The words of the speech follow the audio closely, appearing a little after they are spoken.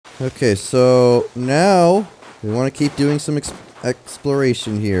Okay, so now we want to keep doing some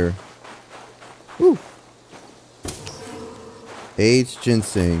exploration here. Woo! Aged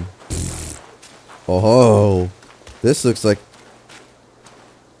ginseng. Oh, this looks like...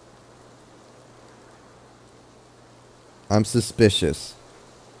 I'm suspicious.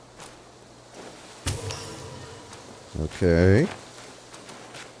 Okay.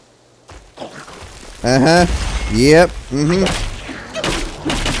 Uh-huh. Yep. Mm-hmm.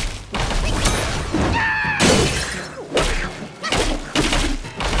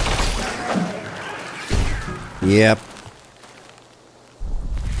 Yep.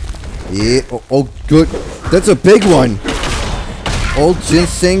 Yeah. Oh, good. That's a big one. Old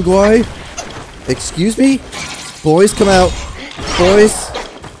Ginseng Guai. Excuse me? Boys, come out. Boys.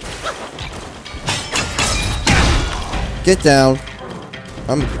 Get down.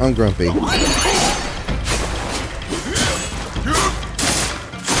 I'm grumpy.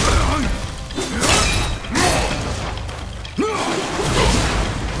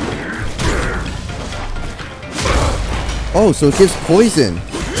 Oh, so it gives poison.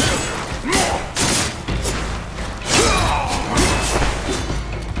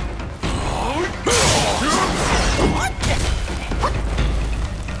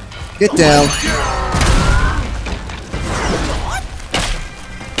 Get down.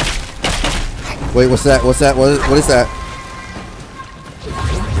 Wait, what's that? What's that? What is that?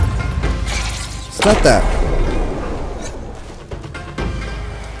 It's not that.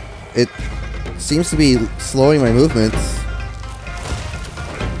 It seems to be slowing my movements.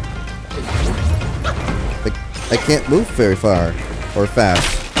 I can't move very far or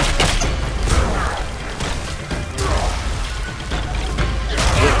fast.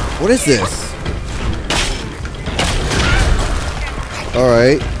 What is this?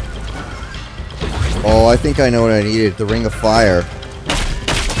 Alright. Oh, I think I know what I needed. The Ring of Fire.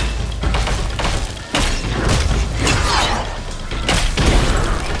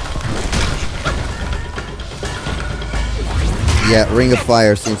 Yeah, Ring of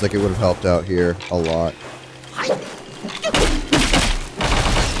Fire seems like it would have helped out here a lot.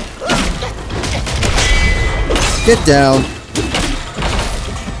 Get down.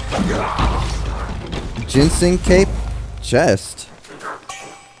 Ginseng cape? Chest.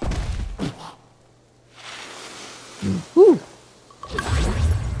 Whew.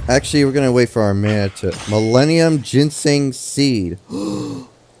 Actually, we're gonna wait for our mana to... Millennium Ginseng Seed.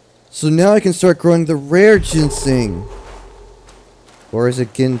 So now I can start growing the rare ginseng. Or is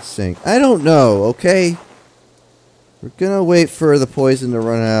it ginseng? I don't know, okay? We're gonna wait for the poison to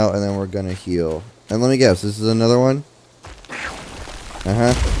run out and then we're gonna heal. And let me guess, this is another one?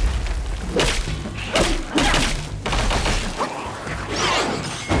 Uh-huh.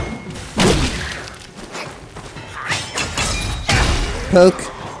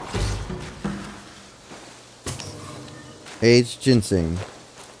 Poke. Aged ginseng.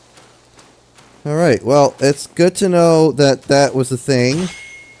 Alright, well, it's good to know that that was a thing.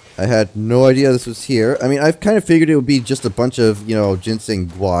 I had no idea this was here. I mean, I've kind of figured it would be just a bunch of, you know, ginseng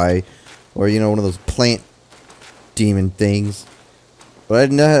guai. Or, you know, one of those plant demon things. But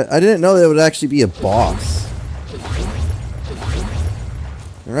I didn't know that it would actually be a boss.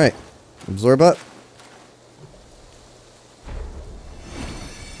 Alright. Absorb up.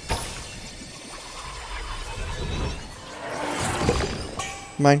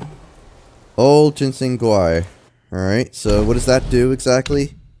 Mine. Old Ginseng Guai. Alright, so what does that do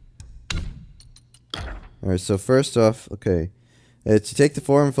exactly? Alright, so first off, okay. To take the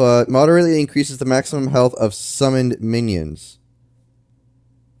form of, moderately increases the maximum health of summoned minions.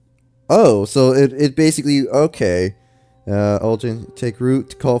 Oh, so it basically, okay. Take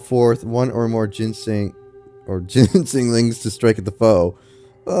root to call forth one or more ginseng, or ginsenglings to strike at the foe.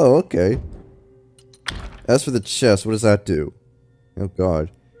 Oh, okay. As for the chest, what does that do? Oh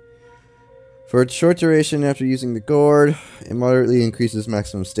god. For a short duration after using the gourd, it moderately increases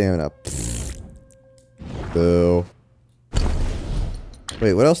maximum stamina. Boo.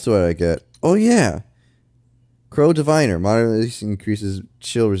 Wait, what else do I get? Oh yeah! Crow Diviner. Moderately increases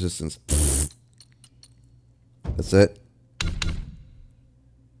chill resistance. That's it.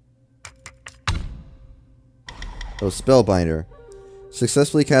 Oh, Spellbinder.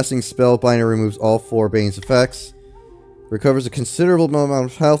 Successfully casting Spellbinder removes all 4 Bane's effects. Recovers a considerable amount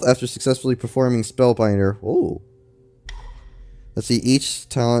of health after successfully performing Spellbinder. Oh. Let's see, each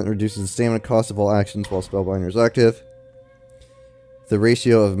talent reduces the stamina cost of all actions while Spellbinder is active. The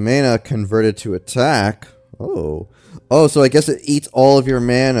ratio of mana converted to attack. Oh. Oh, so I guess it eats all of your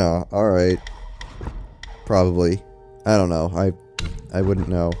mana. Alright. Probably. I don't know. I wouldn't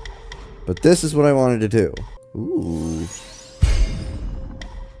know. But this is what I wanted to do. Ooh.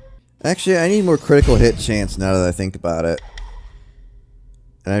 Actually, I need more critical hit chance now that I think about it.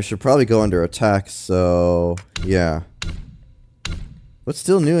 And I should probably go under attack, so... yeah. What's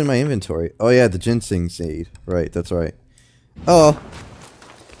still new in my inventory? Oh yeah, the ginseng seed. Right, that's right. Oh,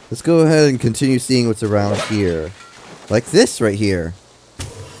 let's go ahead and continue seeing what's around here. Like this right here.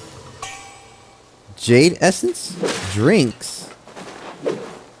 Jade essence? Drinks.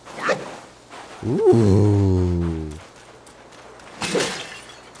 Ooh.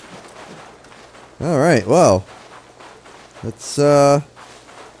 Alright, well.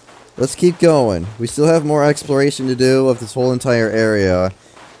 Let's keep going. We still have more exploration to do of this whole entire area.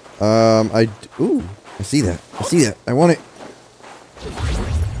 Ooh, I see that. I see that. I want it.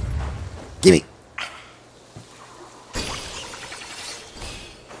 Gimme.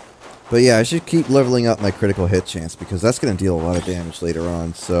 But yeah, I should keep leveling up my critical hit chance because that's going to deal a lot of damage later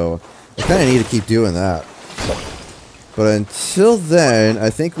on. So I kind of need to keep doing that. But until then,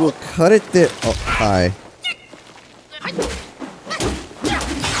 I think we'll cut it there. Oh, hi.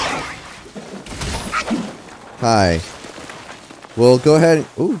 Hi. We'll go ahead and...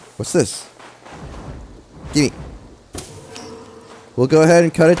 ooh, what's this? Gimme. We'll go ahead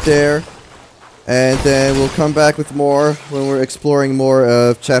and cut it there. And then we'll come back with more when we're exploring more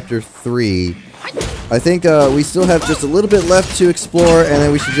of Chapter 3. I think we still have just a little bit left to explore, and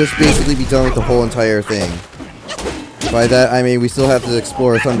then we should just basically be done with the whole entire thing. By that, I mean we still have to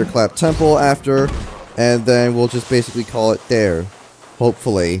explore Thunderclap Temple after, and then we'll just basically call it there.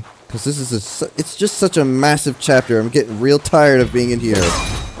 Hopefully. Because this is it's just such a massive chapter. I'm getting real tired of being in here.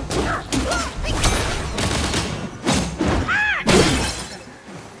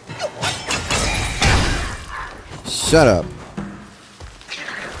 Shut up.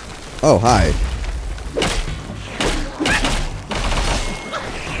 Oh, hi.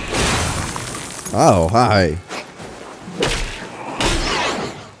 Oh, hi.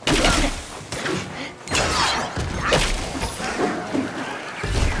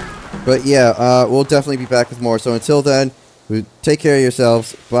 But yeah, we'll definitely be back with more. So until then, take care of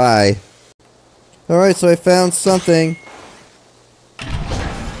yourselves. Bye. Alright, so I found something.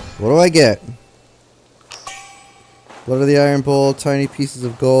 What do I get? Blood of the Iron Bowl, tiny pieces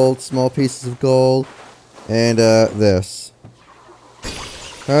of gold, small pieces of gold, and this.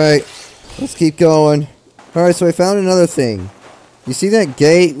 Alright, let's keep going. Alright, so I found another thing. You see that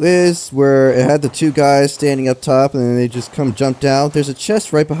gate, Liz, where it had the two guys standing up top and then they just jump down? There's a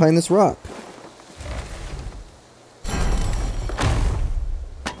chest right behind this rock.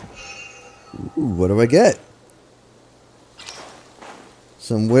 Ooh, what do I get?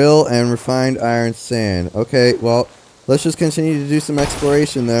 Some will and refined iron sand. Okay, well, let's just continue to do some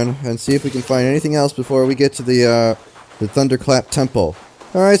exploration then and see if we can find anything else before we get to the Thunderclap Temple.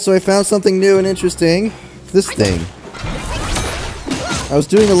 Alright, so I found something new and interesting. This thing. I was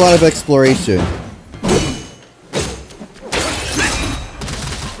doing a lot of exploration.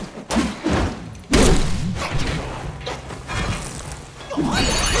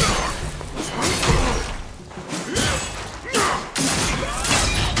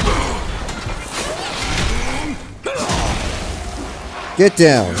 Get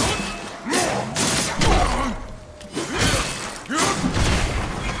down.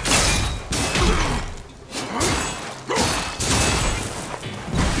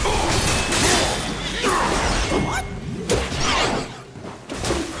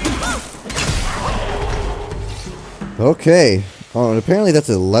 Okay. Oh, and apparently that's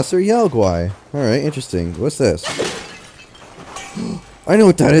a lesser Yao Guai. Alright, interesting. What's this? I know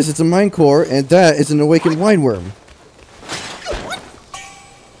what that is. It's a mine core, and that is an awakened wineworm.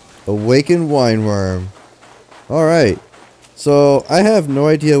 Awakened wineworm. Alright. So, I have no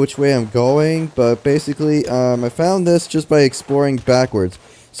idea which way I'm going, but basically, I found this just by exploring backwards.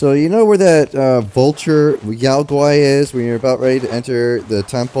 So, you know where that vulture Yao Guai is when you're about ready to enter the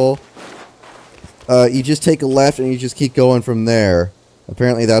temple? You just take a left and you just keep going from there.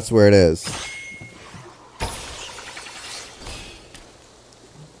 Apparently that's where it is.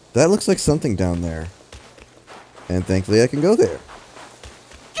 That looks like something down there. And thankfully I can go there.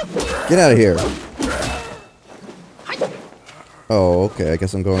 Get out of here. Oh, okay. I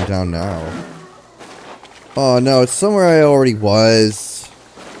guess I'm going down now. Oh no, it's somewhere I already was.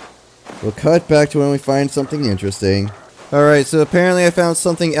 We'll cut back to when we find something interesting. Alright, so apparently I found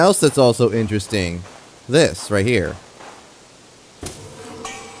something else that's also interesting. This, right here.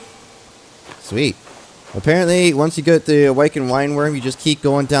 Sweet. Apparently, once you get the Awakened Wineworm, you just keep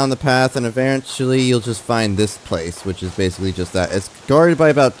going down the path, and eventually you'll just find this place, which is basically just that. It's guarded by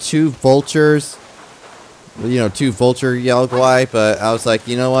about 2 vultures. You know, 2 vulture Yao Guai, but I was like,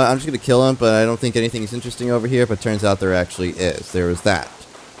 you know what, I'm just going to kill them, but I don't think anything's interesting over here, but turns out there actually is. There was that.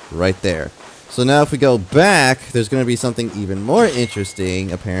 right there. So now if we go back, there's going to be something even more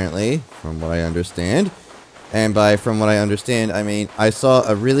interesting, apparently, from what I understand. And by from what I understand, I mean I saw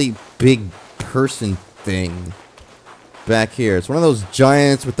a really big person thing back here. It's one of those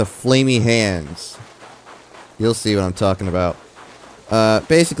giants with the flamey hands. You'll see what I'm talking about.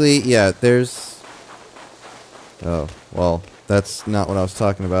 Basically, yeah, there's... Oh, well, that's not what I was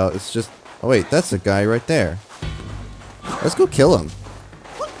talking about. It's just... Oh, wait, that's a guy right there. Let's go kill him.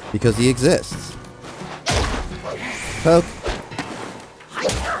 Because he exists. Poke.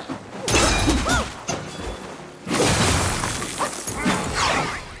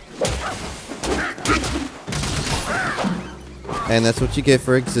 And that's what you get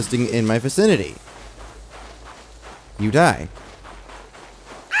for existing in my vicinity. You die.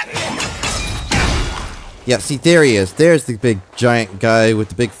 Yeah, see, there he is. There's the big giant guy with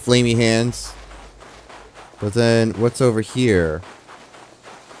the big flamey hands. But then, what's over here?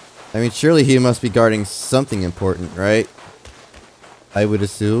 I mean, surely he must be guarding something important, right? I would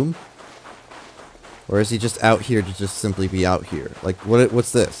assume. Or is he just out here to just simply be out here? Like,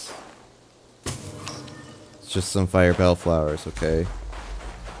 what's this? It's just some fire bellflowers, okay.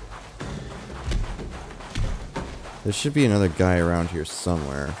 There should be another guy around here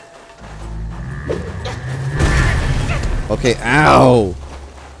somewhere. Okay, ow!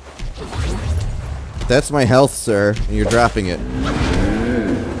 That's my health, sir, and you're dropping it.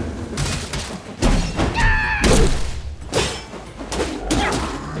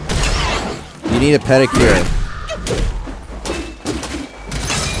 You need a pedicure.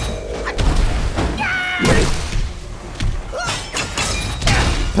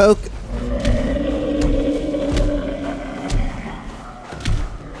 Poke.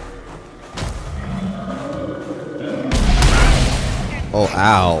 Oh,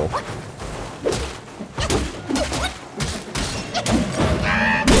 ow.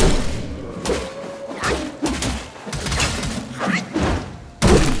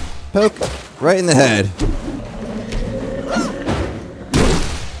 Poke. Right in the head.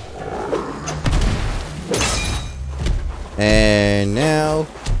 And now...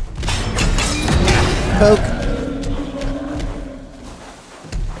 Poke.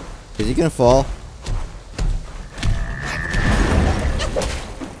 Is he gonna fall?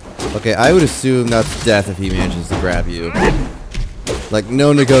 Okay, I would assume that's death if he manages to grab you. Like,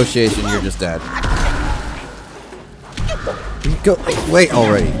 no negotiation, you're just dead. Go, wait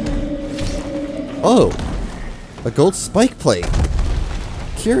already. Oh, a gold spike plate.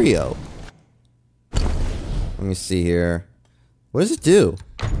 Curio. Let me see here. What does it do?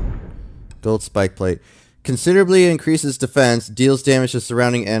 Gold spike plate. Considerably increases defense, deals damage to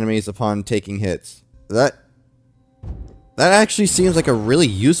surrounding enemies upon taking hits. That actually seems like a really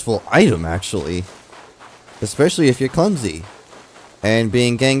useful item, actually. Especially if you're clumsy. And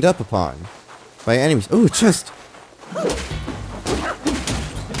being ganged up upon by enemies. Ooh, chest!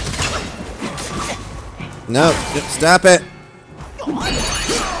 No, stop it!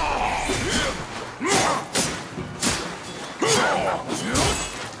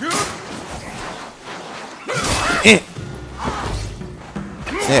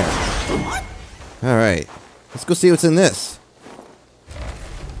 There. Alright. Let's go see what's in this.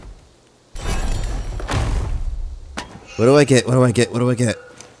 What do I get? What do I get? What do I get?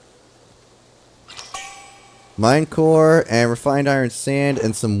 Mine core and refined iron sand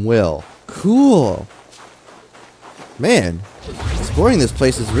and some will. Cool. Man, exploring this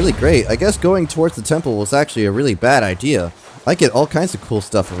place is really great. I guess going towards the temple was actually a really bad idea. I get all kinds of cool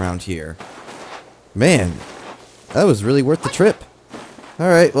stuff around here. Man, that was really worth the trip.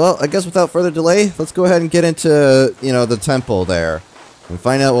 Alright, well, I guess without further delay, let's go ahead and get into, you know, the temple there. And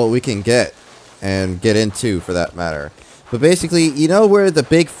find out what we can get. And get into, for that matter. But basically, you know where the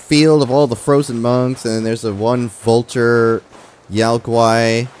big field of all the frozen monks, and then there's a one vulture,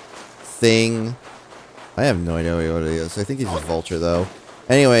 Guai thing. I have no idea what it is. I think he's a vulture, though.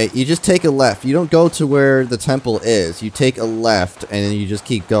 Anyway, you just take a left. You don't go to where the temple is. You take a left, and then you just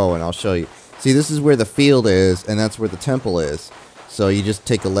keep going. I'll show you. See, this is where the field is, and that's where the temple is. So you just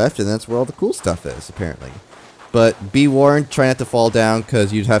take a left, and that's where all the cool stuff is, apparently. But be warned, try not to fall down,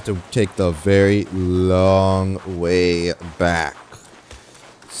 because you'd have to take the very long way back.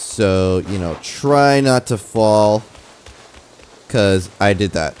 So, you know, try not to fall, because I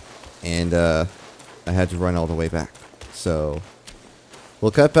did that. And, I had to run all the way back. So,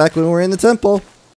 we'll cut back when we're in the temple.